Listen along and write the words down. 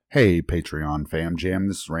Hey, Patreon fam jam,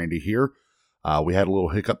 this is Randy here. We had a little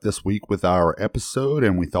hiccup this week with our episode,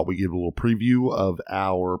 and we thought we'd give a little preview of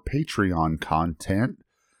our Patreon content.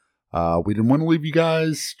 We didn't want to leave you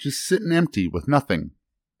guys just sitting empty with nothing.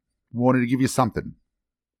 We wanted to give you something.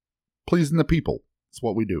 Pleasing the people. It's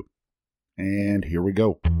what we do. And here we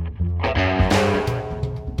go.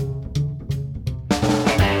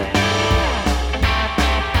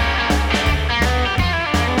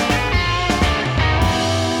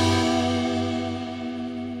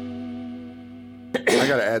 I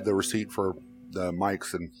gotta add the receipt for the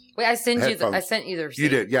mics and wait. I sent headphones. you the receipt. You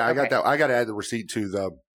did, yeah. I Okay. got that. I gotta add the receipt to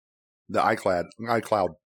the iCloud. iCloud.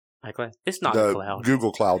 It's not The a cloud.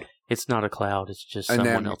 Google Cloud. It's not a cloud. It's just And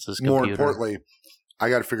someone then, else's computer. more importantly, I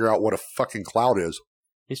gotta figure out what a fucking cloud is.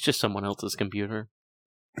 It's just someone else's computer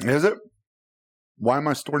Is it? Why am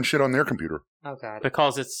I storing shit on their computer? Oh god.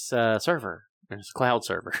 because it's a server. It's a cloud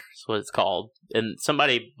server. That's what it's called. And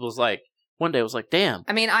somebody was like, one day was like, "Damn."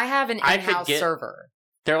 I mean, I have an I could in-house get- server.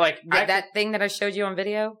 They're like, That thing that I showed you on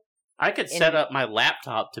video. I could set up my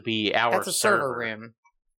laptop to be our That's a server room.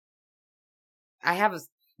 I have a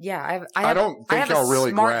I don't think have a y'all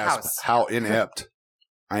really smart grasp house. how inept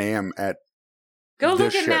I am at. Go this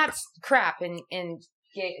look at shit. Matt's crap and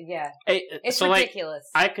yeah, Hey, it's so ridiculous.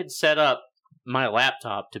 I could set up my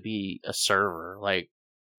laptop to be a server. Like,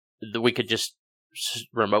 we could just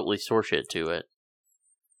remotely store shit to it.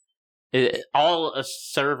 All a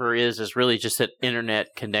server is really just an internet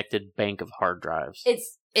connected bank of hard drives.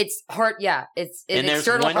 It's hard. Yeah, it's an And there's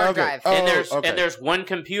external one- hard Okay. drive. Oh, and there's one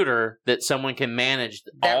computer that someone can manage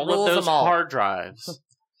That all rules of those them all. hard drives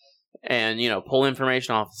and pull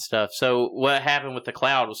information off the stuff. So what happened with the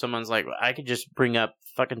cloud was someone's like, I could just bring up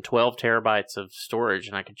fucking 12 terabytes of storage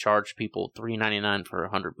and I could charge people $3.99 for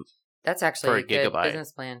 100. That's actually for a a good gigabyte.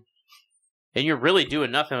 business plan. And you're really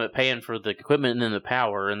doing nothing but paying for the equipment and then the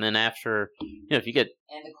power. And then after, if you get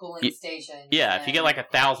And the cooling station. if you get like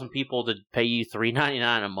 1,000 people to pay you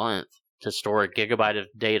 $3.99 a month to store a gigabyte of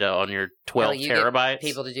data on your 12 terabytes,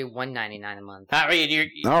 People to do $1.99 a month. I mean,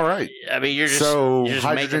 All right. you're just So, you're just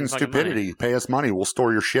hydrogen making fucking stupidity. money. Pay us money. We'll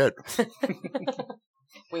store your shit.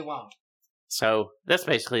 We won't. So that's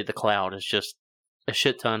basically the cloud. It's just a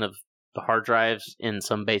shit ton of hard drives in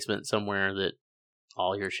some basement somewhere that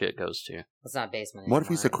all your shit goes to. It's not basement. What if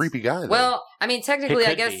he's a anymore. creepy guy, though? Well, I mean, technically, It I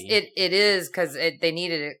could guess be. it is because they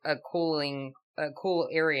needed a cool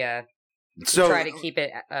area to so, try to keep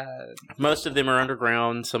it. Most of them are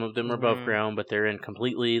underground. Some of them are above Mhm. ground, but they're in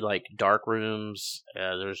completely like dark rooms.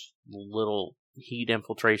 There's little heat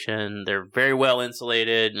infiltration. They're very well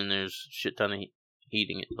insulated, and there's shit ton of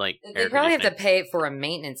heating. Like They air probably have to conditioning. pay for a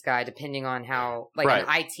maintenance guy depending on how, like Right. an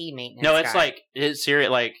IT maintenance. No, it's guy. like it's serious.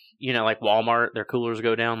 Like like Walmart, their coolers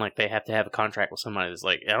go down. Like they have to have a contract with somebody that's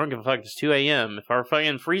like, I don't give a fuck. It's 2 a.m. If our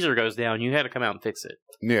fucking freezer goes down, you had to come out and fix it.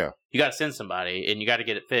 yeah. You got to send somebody, and you got to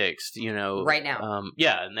get it fixed. Right now.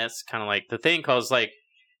 Yeah, and that's kind of like the thing, because like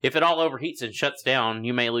if it all overheats and shuts down,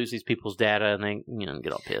 you may lose these people's data, and they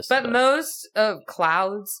get all pissed. But most of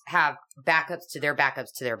clouds have backups to their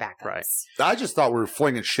backups to their backups. Right. I just thought we were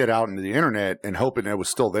flinging shit out into the internet and hoping it was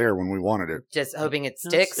still there when we wanted it. Just hoping it No,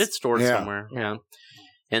 sticks. It's stored Yeah. somewhere. Yeah,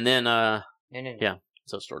 and then No. yeah.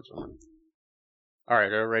 So it's stored somewhere. All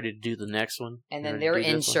right, are we ready to do the next one? And then Ready to they're do this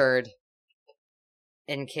one? insured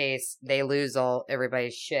in case they lose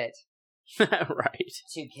everybody's shit Right.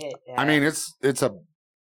 to get. I mean, it's a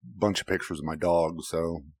bunch of pictures of my dog,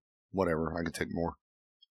 so whatever. I could take more.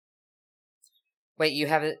 Wait, you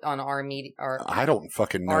have it on our I don't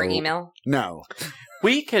fucking know. our email? No.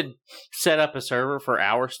 We could set up a server for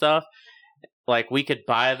our stuff. Like we could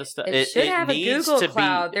buy the stuff. It should have a needs Google to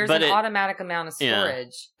Cloud. be, There's but an automatic amount of Yeah.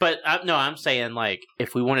 storage. But no, I'm saying like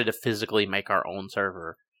if we wanted to physically make our own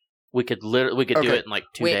server, we could do Okay. it in like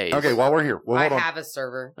 2 Wait. days. Okay, while we're here, well, I hold on. have a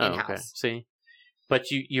server Oh, in-house. okay. See, but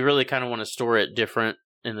you really kind of want to store it different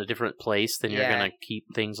in a different place than you're Yeah. gonna keep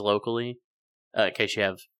things locally, in case you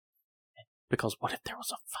have. Because what if there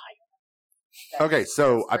was a fire Okay,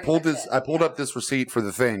 so I Pretty pulled much this. it. I pulled up this receipt for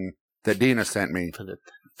the thing that Dina sent me. for the?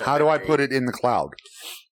 How do I put it in the cloud?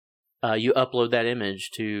 You upload that image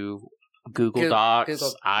to Google Goo- Docs,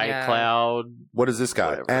 Google- yeah. iCloud. What is this guy?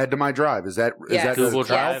 Whatever. Add to my drive. Is that Yes. that Google Yes,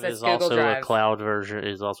 Drive that's is Google also Drive. a cloud version.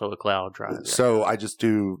 Is also a cloud drive. yeah. So I just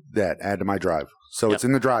do that. Add to my drive. So it's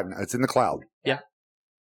in the drive. It's in the cloud. Yeah.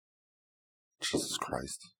 Jesus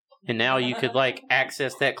Christ. And now you could like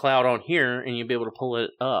access that cloud on here, and you'll be able to pull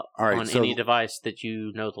it up All right, on so- any device that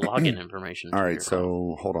you know the login information. All to right. your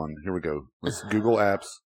phone. So hold on. Here we go. Let's Google Apps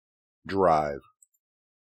Drive.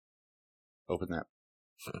 Open that.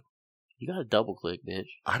 You got to double click, bitch.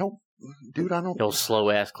 I don't dude, I don't. Your slow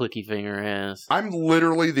ass, clicky finger ass. I'm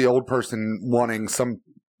literally the old person wanting some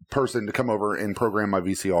person to come over and program my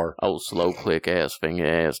VCR. Oh, slow click ass, finger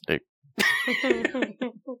ass, dick.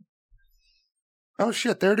 Oh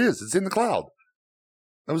shit, there it is. It's in the cloud.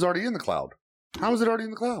 That was already in the cloud. How is it already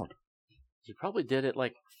in the cloud? You probably did it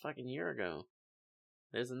like a fucking year ago.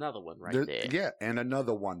 There's another one right there. Yeah, and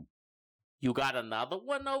another one. You got another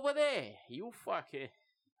one over there. You fucking.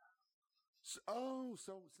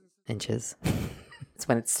 Inches. It's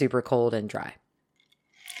when it's super cold and dry.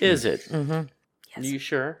 Is it? Mm-hmm. Yes. You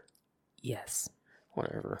sure? Yes.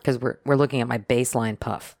 Whatever. Because we're looking at my baseline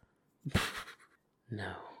puff.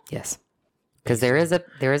 No. Yes. Because there is a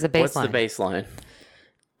baseline. What's the baseline?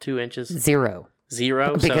 2 inches? 0.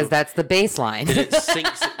 0? Because So that's the baseline.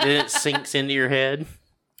 it sinks into your head?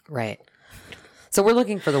 Right. So we're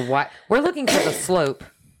looking for the y. We're looking for the slope.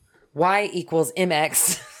 Y equals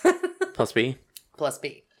mx Plus B? plus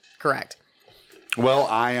b. Correct. Well,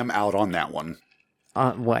 I am out on that one.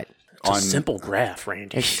 What? It's a simple graph,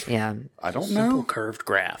 Randy. It's, yeah. I don't Simple know. curved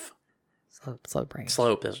graph. Slope range.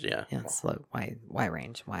 Slope is, yeah. Yeah, slope. Y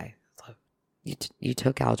range. Y slope. You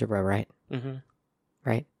took algebra, right? Mm-hmm.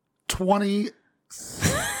 Right.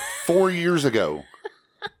 24 years ago.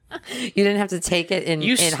 You didn't have to take it in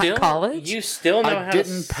college? You still know I how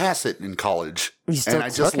didn't pass it in college. You still And I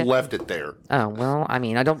just took it? left it there. Oh, well, I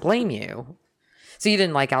mean, I don't blame you. So you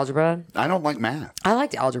didn't like algebra? I don't like math. I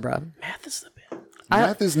liked algebra. Math is the best.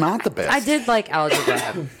 Math is not the best. I did like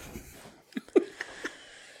algebra.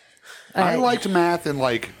 I liked math in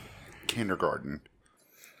like kindergarten.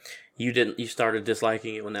 You started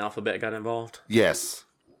disliking it when the alphabet got involved? Yes.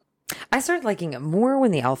 I started liking it more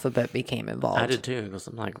when the alphabet became involved. I did too, because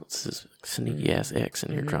I'm like, what's this sneaky ass X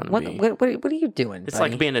and you're trying to What be? are you doing? It's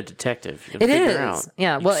buddy? like being a detective. You It gotta figure is. out.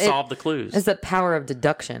 Yeah, You well, solve the clues. It's the power of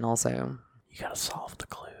deduction also. You gotta solve the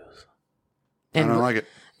clues. I And don't like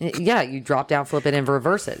it. yeah, you drop down, flip it, and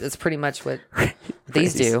reverse it. That's pretty much what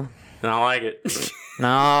these do. And I like it. No,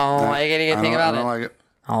 I get anything about I don't it. like it.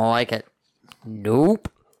 I don't like it. Nope.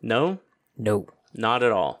 No, Nope. not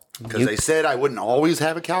at all. Because they said I wouldn't always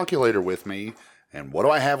have a calculator with me. And what do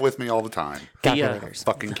I have with me all the time? Calculators.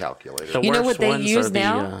 Fucking calculator. The You know worst what they ones use are the,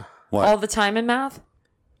 now? What? All the time in math?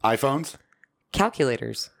 iPhones?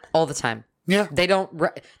 Calculators. All the time. Yeah. They don't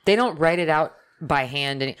write it out by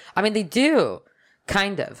hand. I mean, they do,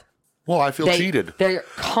 kind of. Well, I feel cheated. They're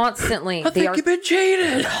constantly. you've been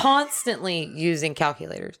cheated. Constantly using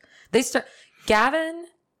calculators. Gavin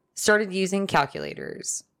started using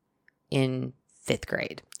calculators in 5th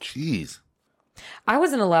grade. Jeez. I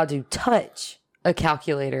wasn't allowed to touch a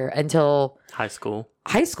calculator until High school.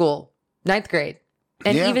 high school, 9th grade.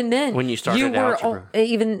 And Yeah. even then, When you started algebra.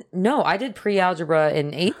 I did pre-algebra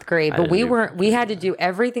in 8th grade, but we had to do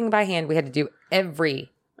everything by hand. We had to do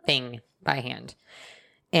everything by hand.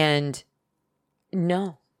 And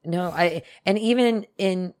and even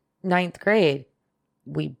in 9th grade,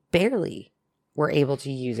 we barely were able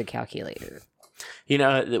to use a calculator. You know,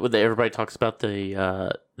 everybody talks about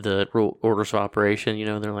the rule orders of operation. You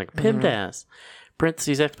know, they're like PEMDAS,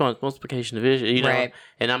 parentheses, exponents, multiplication, division. You know, Right.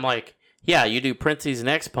 And I'm like, yeah, you do parentheses and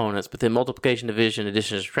exponents, but then multiplication, division,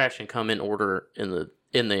 addition, and subtraction come in order in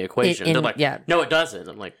the equation. They're like, no, it doesn't.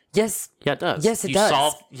 I'm like, Yes. yeah, it does. Yes, it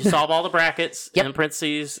does. You solve all the brackets Yep. and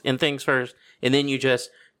parentheses and things first, and then you just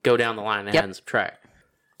go down the line and add and subtract.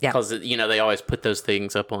 Yeah. Because they always put those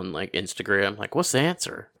things up on like Instagram. Like, what's the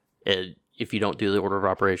answer? And if you don't do the order of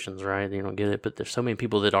operations right, then you don't get it. But there's so many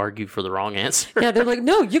people that argue for the wrong answer. Yeah, they're like,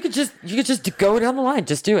 no, you could just go down the line.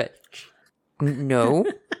 Just do it. No.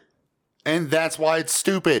 And that's why it's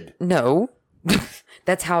stupid. No.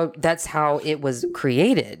 That's how it was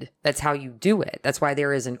created. That's how you do it. That's why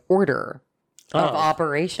there is an order of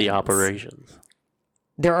operations. The operations.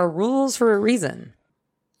 There are rules for a reason.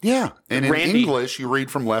 Yeah. And in Randy- English, you read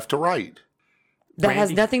from left to right. That has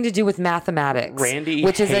Randy- nothing to do with mathematics. Randy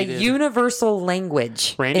which is hated- a universal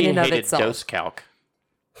language Randy in and of hated itself. dose calc.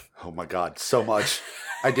 Oh my God, so much.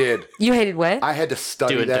 I did. You hated what? I had to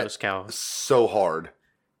study Doing that dose calc. so hard.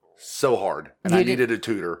 So hard. And You I did- needed a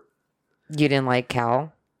tutor. You didn't like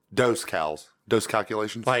Cal? Dose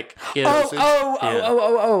calculations. Like,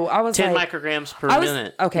 Oh! I was 10 like, micrograms per I was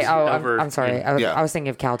minute. okay. is Oh, over I'm sorry. in- I was thinking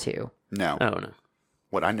of Cal too. No. Oh, no.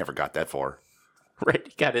 What? I never got that far.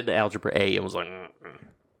 Randy got into algebra A and was like,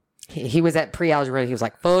 He was at pre-algebra. He was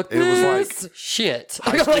like, "Fuck It was this like- shit."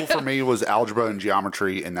 High school for me was algebra and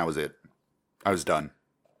geometry, and that was it. I was done.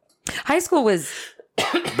 High school was,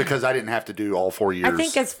 Because I didn't have to do all 4 years. I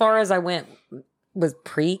think, as far as I went, was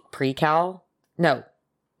pre-cal. No,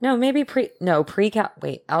 maybe pre-cal.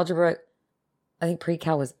 Wait, algebra. I think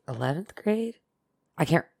pre-cal was 11th grade. I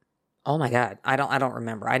can't Oh my God. I don't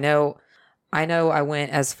remember. I know I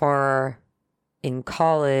went as far in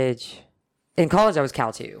college. In college, I was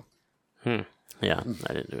Cal 2. Yeah,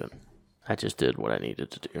 I didn't do it. I just did what I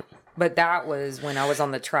needed to do. But that was when I was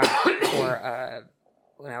on the track for,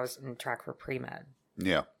 when I was in track for pre-med.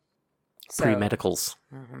 Yeah. So, Pre-medicals.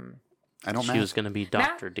 Mm-hmm. I don't She was going to be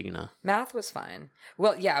Dr. Dina. Math was fine.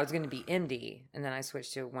 Well, yeah, I was going to be MD, and then I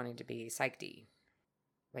switched to wanting to be Psych D.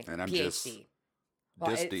 Like, And I'm PhD. just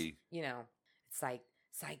Well, Dis it's, D. you know, it's Psych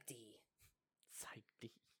D. Psych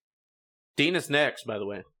D. Dina's next, by the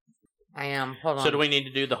way. I am. Hold on. So do we need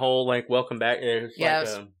to do the whole, like, welcome back? It's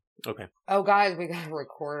Yes. Like, okay. Oh, guys, we got to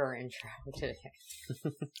record our intro today.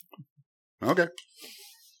 Okay.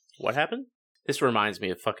 What happened? This reminds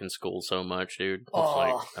me of fucking school so much, dude. It's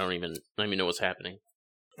like, I don't even know what's happening.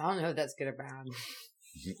 I don't know if that's good or bad.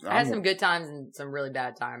 I had some good times and some really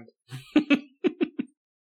bad times.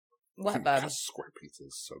 What, bub? Square pizza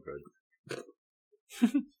is so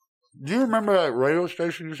good. Do you remember that radio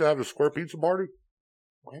station used to have a square pizza party?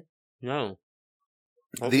 No.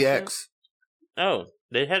 What The was X. that? Oh,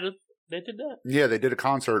 they did that? Yeah, they did a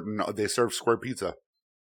concert and they served square pizza.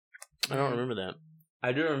 I don't remember that.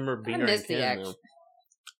 I do remember Beaner miss and the Ken, X. though.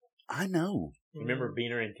 I know. Remember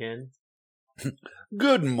Beaner and Ken?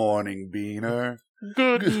 Good morning, Beaner.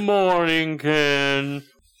 Good morning, Ken.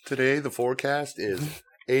 Today the forecast is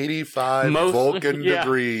 85 Vulcan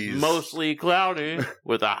degrees. Mostly cloudy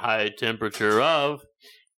with a high temperature of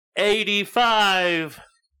 85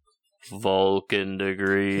 Vulcan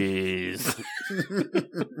degrees.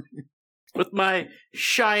 With my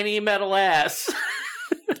shiny metal ass.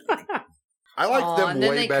 I like them and then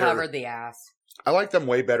way they better. covered the ass. I like them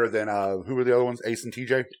way better than who were the other ones? Ace and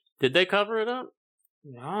TJ. Did they cover it up?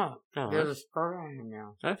 No. Oh, There's a skirt on him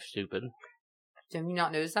now. that's stupid. Have you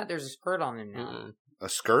not noticed that? There's a skirt on him now. Mm-mm. A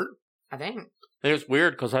skirt? I think. It's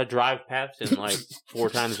weird because I drive past him like 4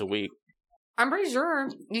 times a week. I'm pretty sure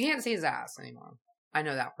you can't see his ass anymore. I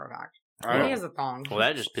know that for a fact. I He know. has a thong. Well,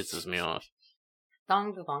 that just pisses me off.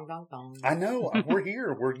 Thong, thong, thong, thong. I know. We're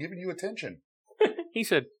here. We're giving you attention. He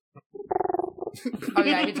said, Oh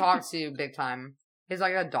yeah, he talks to you big time. He's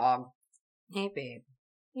like a dog. Hey babe,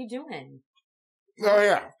 what you doing? Oh,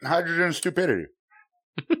 yeah. Hydrogen stupidity.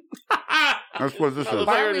 That's what this is.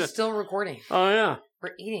 Why are we still recording? Oh, yeah.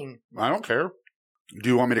 We're eating. I don't care. Do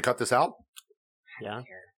you want me to cut this out? Yeah.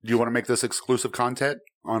 Do you want to make this exclusive content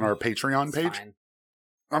on our Patreon It's page? fine.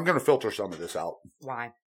 I'm going to filter some of this out.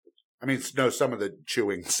 Why? I mean, no, some of the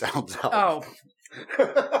chewing sounds out.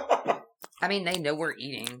 Oh, I mean, they know we're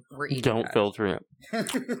eating. We're eating. Don't guys. filter it.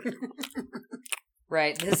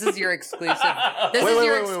 Right. This is your exclusive. This Wait, is wait,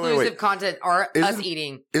 your wait, exclusive wait, wait. content. Are us Isn't-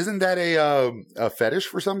 eating? Isn't that a fetish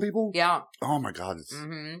for some people? Yeah. Oh my God.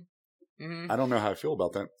 Mm-hmm. Mm-hmm. I don't know how I feel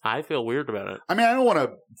about that. I feel weird about it. I mean, I don't want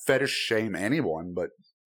to fetish shame anyone, but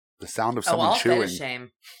the sound of Oh, someone I'll chewing. fetish shame.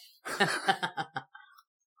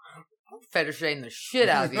 I'll fetish shame the shit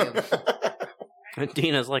out of you. And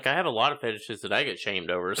Dina's like, I have a lot of fetishes that I get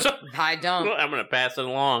shamed over, so I don't. I'm going to pass it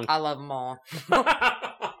along. I love them all.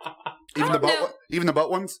 Even the don't know. even the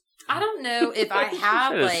butt ones. I don't know if I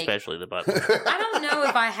have like. Especially the butt. I don't know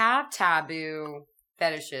if I have taboo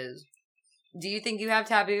fetishes. Do you think you have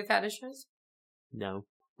taboo fetishes? No.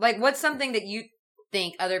 Like, what's something that you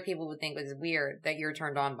think other people would think was weird that you're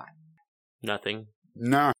turned on by? Nothing.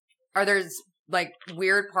 No. Are there like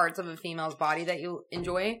weird parts of a female's body that you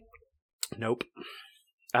enjoy? Nope.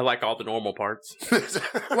 I like all the normal parts.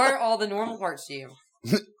 What are all the normal parts to you?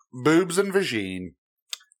 Boobs and vagine.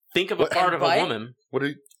 Think of a What- part and of butt? a woman. What do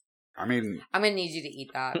you? I mean, I'm gonna need you to eat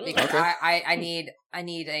that because Okay. I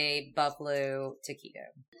need a buffalo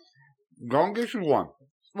taquito. go and get you one.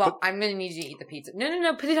 Well, I'm gonna need you to eat the pizza.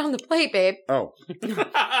 No, put it on the plate, babe. Oh,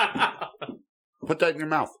 put that in your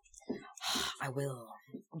mouth. I will,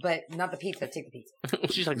 but not the pizza. Take the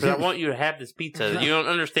pizza. She's like, but I want you to have this pizza. You don't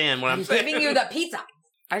understand what I'm I'm saying. giving you the pizza.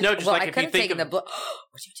 No, just like I if could you have think taken of- the.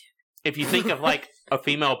 What'd you do? If you think of like a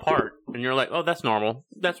female part and you're like, oh, that's normal.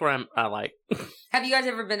 That's what I like. Have you guys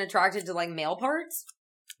ever been attracted to like male parts?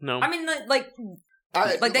 No. I mean, like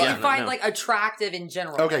that Yeah, you find no. like attractive in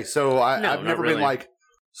general. Okay, so No, I've not never really. been like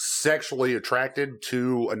sexually attracted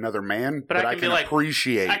to another man, But but I I can can be like-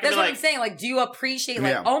 appreciate. I can That's be what like- I'm saying. Like, do you appreciate?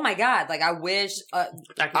 Like, Yeah. oh my god! Like, I wish I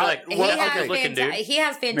can be I- like, he well, well, has okay. looking, dude. he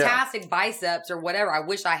has fantastic biceps or whatever. I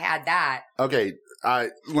wish I had that. Okay,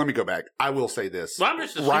 let me go back. I will say this: Well, I'm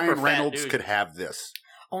just a super Ryan fat Reynolds dude. could have this,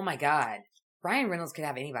 Oh my god, Ryan Reynolds could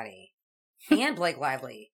have anybody, and Blake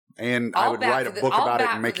Lively. and I would write a book about it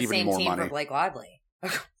and make even more money. For Blake Lively.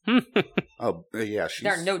 Oh, yeah,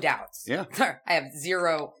 There are no doubts. Yeah. I have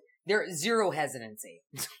zero. There zero hesitancy.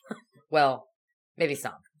 Well, maybe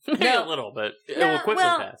some. Maybe a little, but it will quickly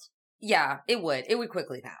pass. Yeah, it would. It would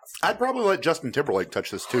quickly pass. I'd probably let Justin Timberlake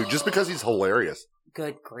touch this too, just because he's hilarious.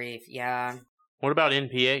 Good grief, yeah. What about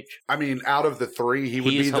NPH? I mean, out of the three, he would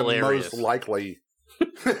be hilarious. The most likely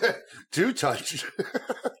to touch.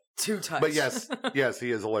 To touch. But yes, he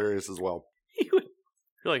is hilarious as well. I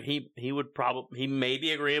feel like he would probably, he may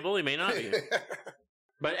be agreeable, he may not be.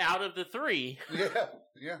 But out of the three.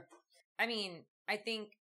 Yeah. I mean, I think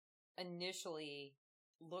initially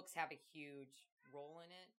looks have a huge role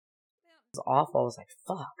in it. It was awful. I was like,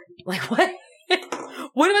 fuck. Like, what?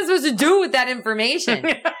 What am I supposed to do with that information?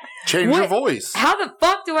 Change your voice. How the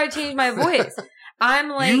fuck do I change my voice? I'm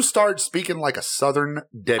like, you start speaking like a Southern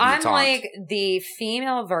debutante. I'm like the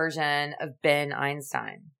female version of Ben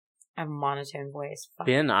Einstein. I have a monotone voice. Fuck.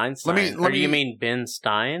 Ben Einstein? Or do you mean Ben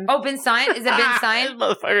Stein? Oh, Ben Stein? Is it Ben Stein?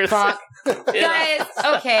 Fuck. Guys,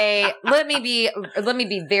 okay. Let me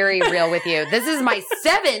be very real with you. This is my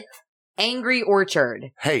 7th Angry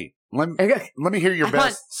Orchard. Hey, let me hear your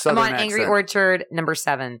best Southern accent. I'm on Angry Orchard number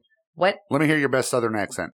 7. What? Let me hear your best Southern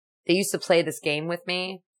accent. They used to play this game with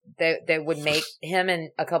me. They would make, him and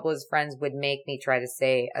a couple of his friends would make me try to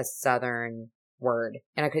say a Southern word,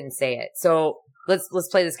 and I couldn't say it. So let's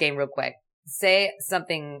play this game real quick. Say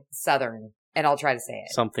something Southern, and I'll try to say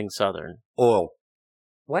it. Something Southern. Oil.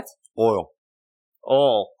 What? Oil.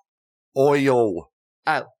 Oil. Oil.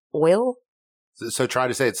 Oh, oil? So try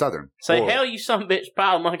to say it Southern. Say, oil. hell, you some bitch,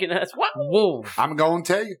 pile of monkey nuts. What? Whoa. I'm going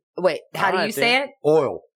to tell you. Wait, how do you say it?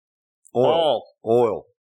 Oil. Oil. Oil.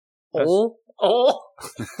 Oil? Oil?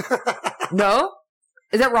 No?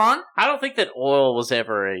 Is that wrong? I don't think that oil was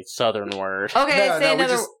ever a Southern word. Okay, say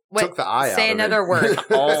another. Wait, took the I out. Say of another it. word.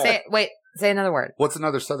 Oh. Say another word. What's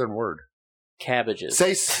another Southern word? Cabbages.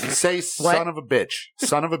 Say son of a bitch.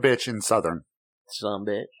 Son of a bitch in Southern. Some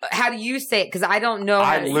bitch. How do you say it? Because I don't know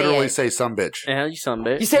how I to literally say say some bitch. Hell, you some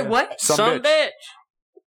bitch. it. You say what? Some bitch.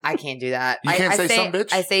 I can't do that. You can't say some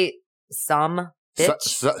bitch? I say some bitch.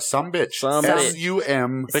 Some bitch. Some bitch.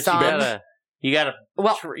 S-U-M. But you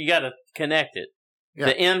gotta connect it. Yeah.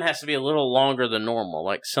 The M has to be a little longer than normal,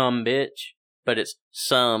 like some bitch, but it's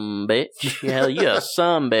some bitch. Hell yeah,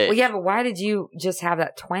 some bitch. Well, yeah, but why did you just have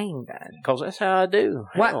that twang then? Because that's how I do.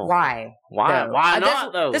 What? Hell. Why? Why? Though? Why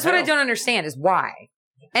not, though? That's what I don't understand is why.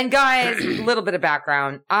 And guys, a little bit of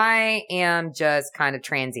background. I am just kind of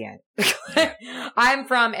transient. I'm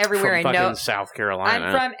from everywhere from and fucking South Carolina.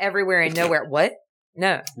 I'm from everywhere and nowhere. What?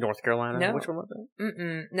 No. North Carolina? No. Which one was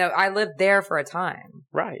that? No, I lived there for a time.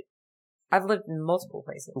 Right. I've lived in multiple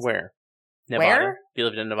places. Where? Nevada? Where? You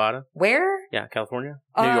lived in Nevada? Where? Yeah, California?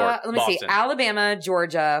 New York, let me Boston. see. Alabama,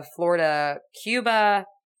 Georgia, Florida, Cuba,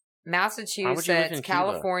 Why would you live Massachusetts, in Cuba?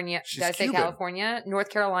 California. She's Did I say Cuban. California? North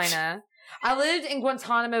Carolina. I lived in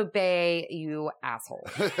Guantanamo Bay, you asshole.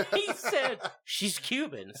 He said she's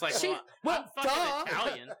Cuban. It's like, I'm fucking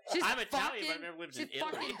Italian. I'm Italian, but I've never lived in She's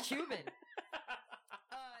Italy. fucking Cuban.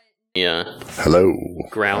 Yeah. Hello.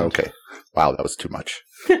 Ground. Okay. Wow, that was too much.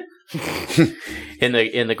 in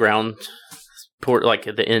the ground port, like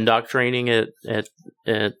the NDOC training at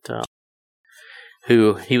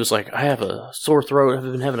who he was like, I have a sore throat. I've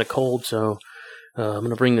been having a cold, so I'm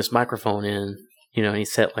gonna bring this microphone in. You know, and he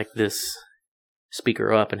set like this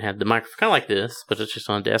speaker up and had the microphone kind of like this, but it's just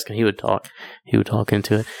on a desk, and he would talk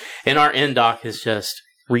into it. And our NDOC is just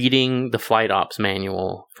reading the flight ops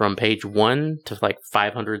manual from page 1 to like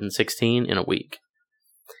 516 in a week.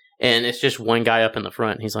 And it's just one guy up in the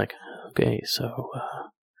front. He's like, okay, so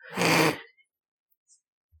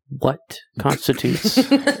what constitutes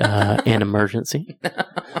an emergency?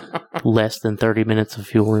 Less than 30 minutes of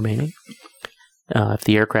fuel remaining. If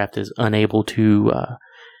the aircraft is unable to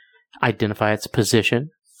identify its position.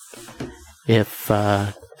 If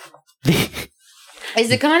Is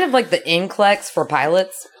it kind of like the NCLEX for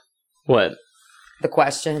pilots? What? The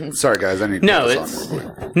questions. Sorry, guys. I need to No, put it's this on real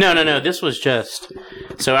quick. no. This was just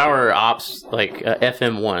so our ops like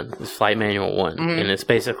FM1 is flight manual 1, and it's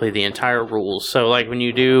basically the entire rules. So like when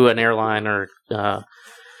you do an airline or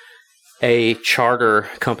a charter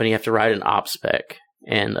company, you have to write an ops spec,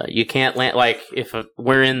 and you can't land like if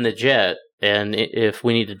we're in the jet and if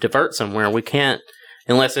we need to divert somewhere, we can't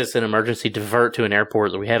unless it's an emergency divert to an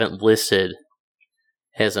airport that we haven't listed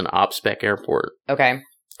as an ops spec airport. Okay.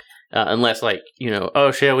 Unless, like, you know,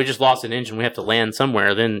 oh shit, we just lost an engine, we have to land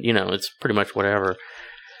somewhere, then, you know, it's pretty much whatever.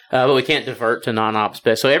 But we can't divert to non-op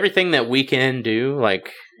spec. So everything that we can do,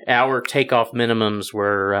 like, our takeoff minimums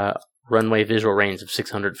were runway visual range of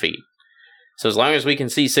 600 feet. So as long as we can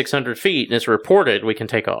see 600 feet and it's reported, we can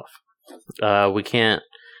take off. We can't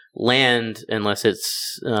land unless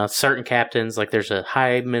it's certain captains, like there's a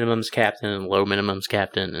high minimums captain and low minimums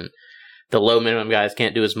captain, and the low minimum guys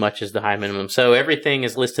can't do as much as the high minimum. So everything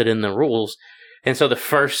is listed in the rules. And so the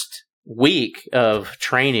first week of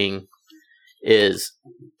training is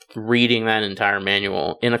reading that entire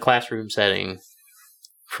manual in a classroom setting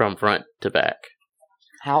from front to back.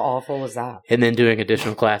 How awful was that? And then doing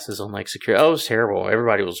additional classes on like security. Oh, it was terrible.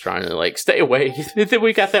 Everybody was trying to like stay away. Then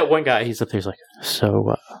we got that one guy. He's up there. He's like,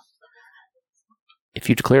 so if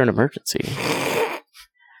you declare an emergency,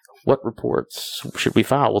 what reports should we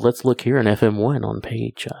file? Well, let's look here in FM1 on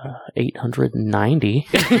page 890.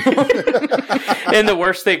 And the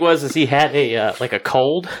worst thing was he had a like a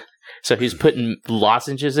cold, so he was putting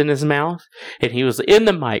lozenges in his mouth, and he was in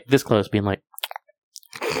the mic this close, being like,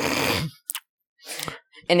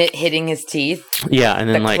 and it hitting his teeth. Yeah, and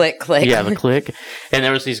then the click. Yeah, the click. And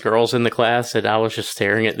there was these girls in the class, and I was just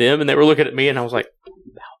staring at them, and they were looking at me, and I was like,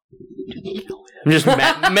 I'm just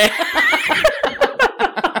mad.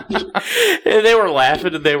 And they were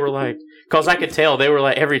laughing, and they were like, because I could tell they were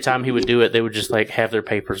like, every time he would do it, they would just like have their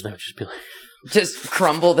papers, and they would just be like, just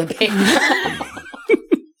crumble the paper.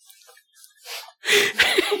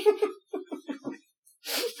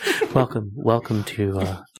 Welcome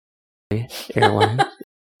to Airline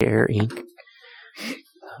Air Inc.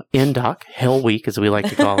 NDOC Hell Week, as we like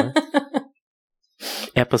to call it.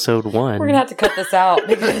 Episode 1. We're gonna have to cut this out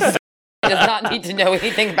because he does not need to know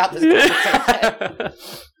anything about this conversation.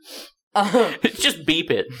 Just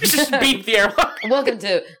beep it. Just beep the airline. Welcome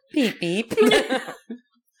to Beep Beep.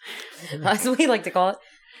 As we like to call it.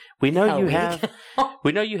 We know you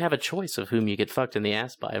have a choice of whom you get fucked in the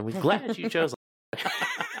ass by, and we're glad you chose.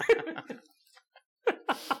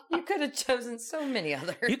 You could have chosen so many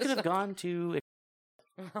others. You could have gone to.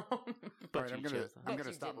 All right, I'm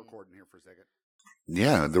gonna stop recording here for a second.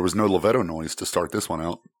 Yeah, there was no Lovetto noise to start this one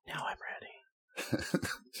out. Now I'm ready.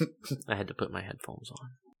 I had to put my headphones on.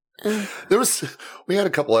 We had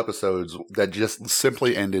a couple episodes that just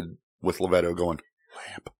simply ended with Lovetto going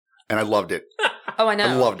lamp, and I loved it. Oh, I know.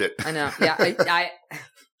 I loved it. I know. Yeah, I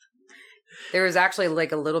there was actually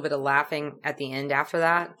like a little bit of laughing at the end after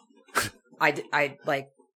that. I like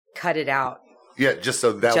cut it out. Yeah, just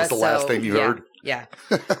so that was the last thing you heard. Yeah.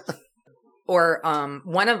 Or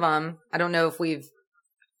one of them, I don't know if we've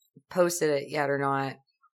posted it yet or not,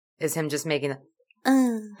 is him just making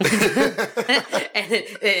and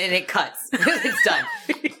it cuts. It's done.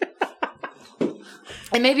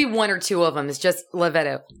 And maybe one or two of them is just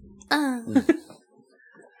Lovetto.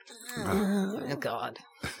 Oh, God.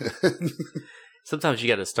 Sometimes you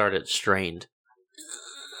got to start it strained.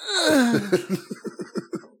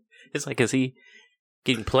 It's like, is he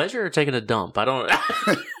getting pleasure or taking a dump? I don't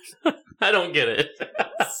get it.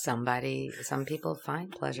 Some people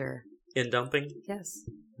find pleasure in dumping. Yes.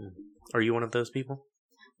 Are you one of those people?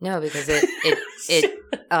 No, because it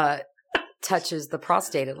touches the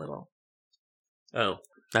prostate a little. Oh,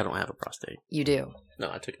 I don't have a prostate. You do. No,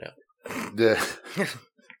 I took it out.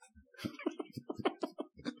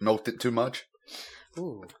 Milked it too much?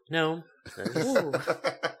 Ooh, no. Ooh.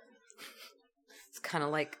 It's kind of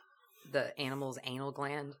like the animal's anal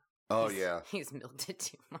gland. Oh, yeah. He's milked it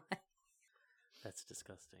too much. That's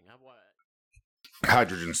disgusting.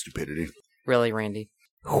 Hydrogen stupidity. Really, Randy?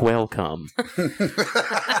 Welcome.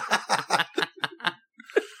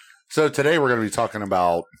 So today we're going to be talking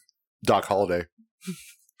about Doc Holliday.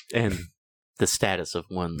 And the status of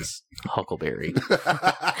one's Huckleberry.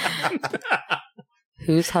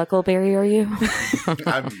 Whose Huckleberry are you?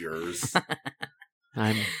 I'm yours.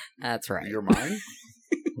 That's right. You're mine?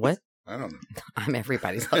 What? I don't know. I'm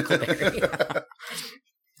everybody's Huckleberry.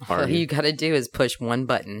 All you got to do is push one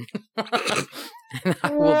button. And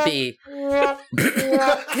I will be.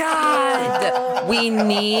 God! We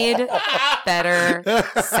need better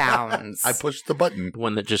sounds. I pushed the button.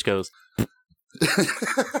 One that just goes.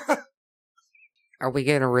 Are we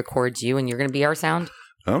going to record you and you're going to be our sound?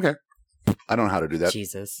 Okay. I don't know how to do that.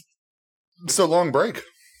 Jesus. So long break.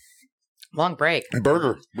 Long break.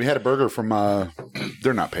 Burger. We had a burger from,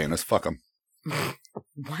 they're not paying us. Fuck them.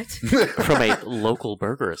 What? From a local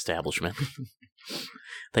burger establishment.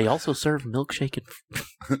 They also serve milkshakes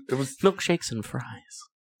and fries.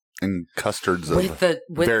 And custards with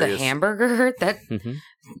the hamburger? That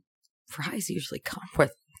fries usually come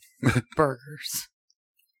with burgers.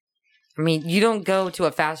 I mean, you don't go to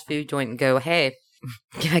a fast food joint and go, "Hey,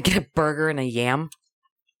 can I get a burger and a yam?"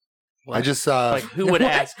 What? I just like who would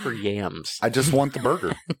ask for yams? I just want the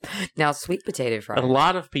burger. Now, sweet potato fries. A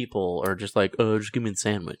lot of people are just like, "Oh, just give me the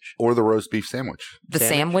sandwich or the roast beef sandwich." The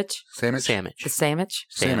sandwich. Sandwich. The sandwich.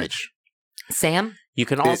 Sam. You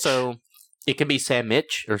can also. It can be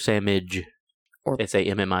sandwich or sandwich. Or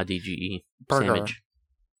SAMMIDGE. Burger. Sandwich.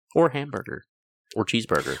 Or hamburger. or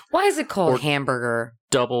cheeseburger. Why is it called Or hamburger?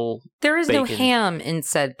 Double. There is no bacon. ham in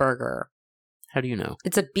said burger. How do you know?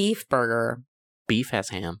 It's a beef burger. Beef has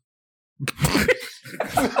ham.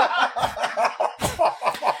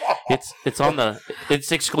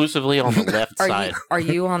 It's exclusively on the left side. Are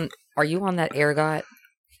you on that ergot?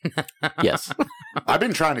 Yes. I've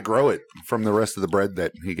been trying to grow it from the rest of the bread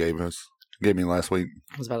that he gave me last week.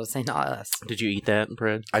 I was about to say not us. Did you eat that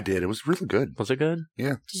bread? I did. It was really good. Was it good?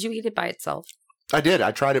 Yeah. Did you eat it by itself? I did.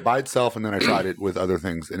 I tried it by itself, and then I tried it with other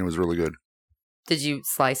things, and it was really good. Did you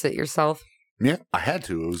slice it yourself? Yeah, I had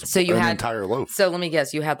to. It was So you an had- entire loaf. So let me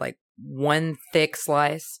guess. You had like one thick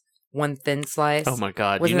slice, one thin slice. Oh my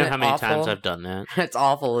god! Wasn't Do you know it how many awful? times I've done that? It's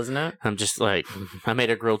awful, isn't it? I'm just like, I made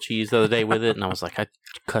a grilled cheese the other day with it, and I was like, I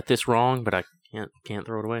cut this wrong, but I can't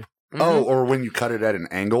throw it away. Oh, or when you cut it at an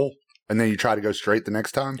angle, and then you try to go straight the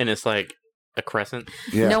next time. And it's like a crescent.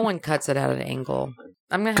 Yeah. No one cuts it at an angle.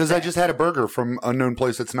 I'm gonna have Because to, I just had a burger from unknown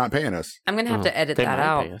place that's not paying us. I'm gonna have to edit They that might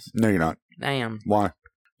out. pay us. No, you're not. I am. Why?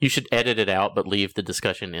 You should edit it out, but leave the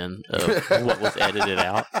discussion in of what was edited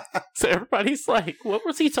out. So everybody's like, "What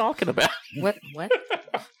was he talking about? What? What?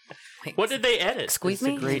 Wait, What did they edit?" Excuse It's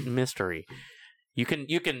me? a great mystery. You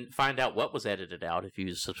can find out what was edited out if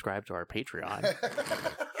you subscribe to our Patreon.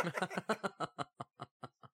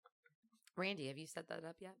 Randy, have you set that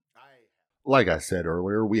up yet? Like I said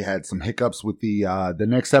earlier, we had some hiccups with the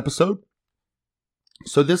next episode.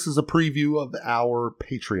 So this is a preview of our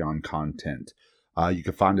Patreon content. You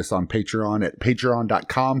can find us on Patreon at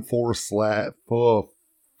patreon.com/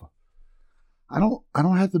 I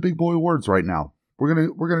don't have the big boy words right now. We're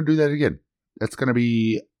gonna do that again. That's gonna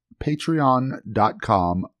be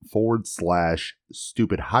patreon.com/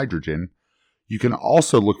 stupid hydrogen. You can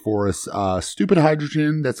also look for us, Stupid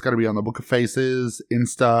Hydrogen. That's going to be on the Book of Faces,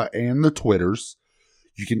 Insta, and the Twitters.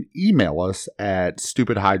 You can email us at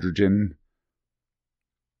stupidhydrogen.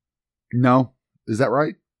 No, is that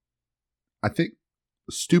right? I think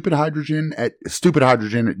stupidhydrogen at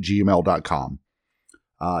gmail.com.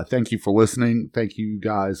 Thank you for listening. Thank you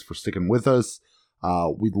guys for sticking with us.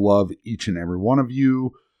 We love each and every one of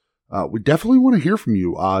you. We definitely want to hear from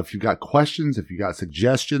you. If you've got questions, if you got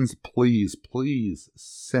suggestions, please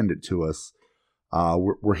send it to us.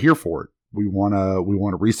 We're here for it. We want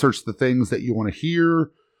to research the things that you want to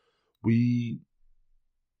hear. We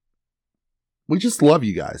just love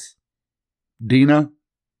you guys. Dina,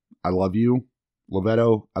 I love you.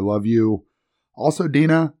 Lovetto, I love you. Also,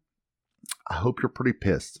 Dina, I hope you're pretty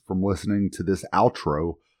pissed from listening to this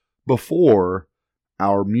outro before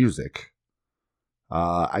our music.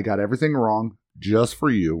 I got everything wrong just for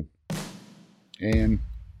you. And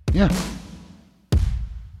yeah.